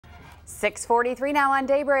6:43 now on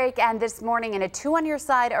Daybreak, and this morning in a Two on Your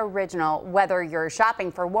Side original, whether you're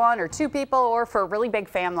shopping for one or two people or for a really big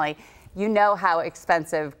family, you know how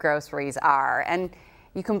expensive groceries are. And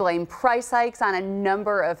you can blame price hikes on a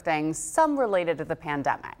number of things, some related to the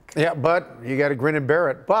pandemic. Yeah, but you got to grin and bear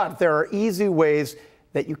it. But there are easy ways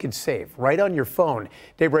that you can save right on your phone.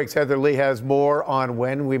 Daybreak's Heather Lee has more on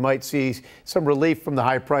when we might see some relief from the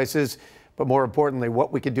high prices, but more importantly,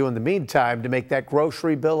 what we can do in the meantime to make that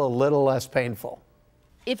grocery bill a little less painful.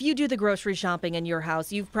 If you do the grocery shopping in your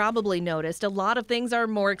house, you've probably noticed a lot of things are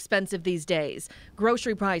more expensive these days.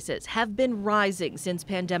 Grocery prices have been rising since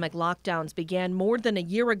pandemic lockdowns began more than a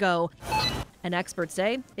year ago. And experts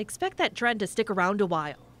say expect that trend to stick around a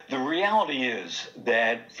while. The reality is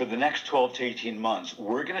that for the next 12 to 18 months,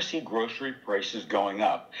 we're going to see grocery prices going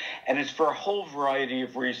up. And it's for a whole variety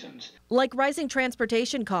of reasons. Like rising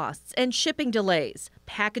transportation costs and shipping delays.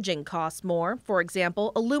 Packaging costs more, for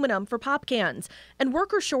example, aluminum for pop cans. And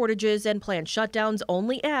worker shortages and plant shutdowns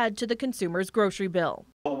only add to the consumer's grocery bill.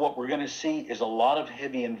 What we're going to see is a lot of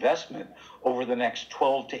heavy investment over the next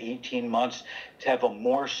 12 to 18 months to have a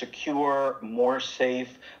more secure, more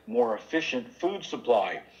safe, more efficient food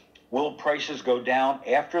supply. Will prices go down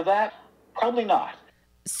after that? Probably not.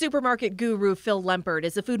 Supermarket guru Phil Lempert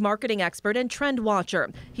is a food marketing expert and trend watcher.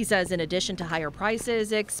 He says in addition to higher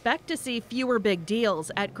prices, expect to see fewer big deals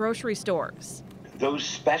at grocery stores. Those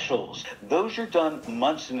specials, those are done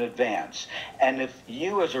months in advance. And if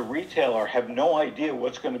you as a retailer have no idea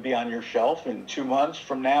what's going to be on your shelf in 2 months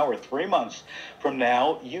from now or 3 months from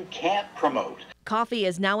now, you can't promote. Coffee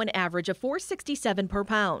is now an average of $4.67 per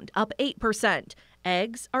pound, up 8%.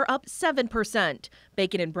 Eggs are up 7%.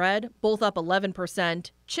 Bacon and bread, both up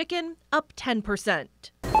 11%. Chicken, up 10%.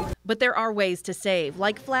 But there are ways to save,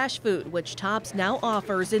 like Flash Food, which Tops now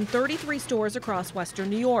offers in 33 stores across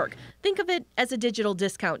Western New York. Think of it as a digital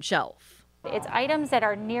discount shelf. It's items that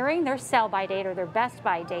are nearing their sell-by date or their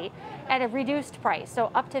best-by date at a reduced price,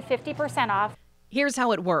 so up to 50% off. Here's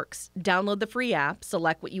how it works. Download the free app,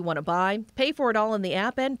 select what you want to buy, pay for it all in the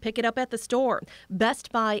app, and pick it up at the store.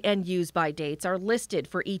 Best by and use by dates are listed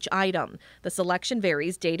for each item. The selection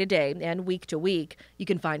varies day to day and week to week. You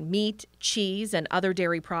can find meat, cheese, and other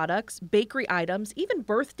dairy products, bakery items, even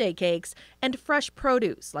birthday cakes, and fresh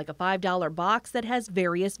produce, like a $5 box that has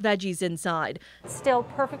various veggies inside. Still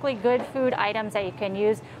perfectly good food items that you can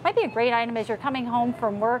use. Might be a great item as you're coming home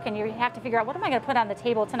from work and you have to figure out, what am I going to put on the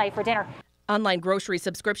table tonight for dinner? Online grocery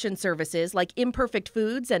subscription services like Imperfect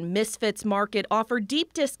Foods and Misfits Market offer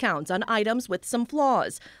deep discounts on items with some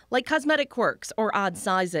flaws, like cosmetic quirks or odd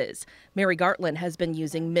sizes. Mary Gartland has been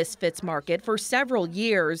using Misfits Market for several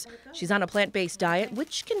years. She's on a plant-based diet,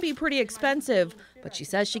 which can be pretty expensive, but she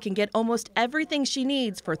says she can get almost everything she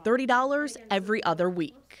needs for $30 every other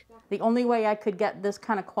week. The only way I could get this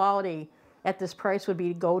kind of quality at this price would be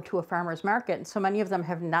to go to a farmer's market. And so many of them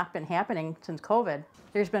have not been happening since COVID.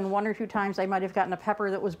 There's been 1 or 2 times I might have gotten a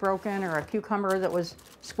pepper that was broken or a cucumber that was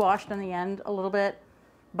squashed in the end a little bit,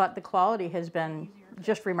 but the quality has been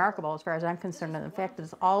just remarkable as far as I'm concerned. And the fact that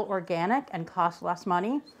it's all organic and costs less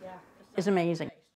money is amazing.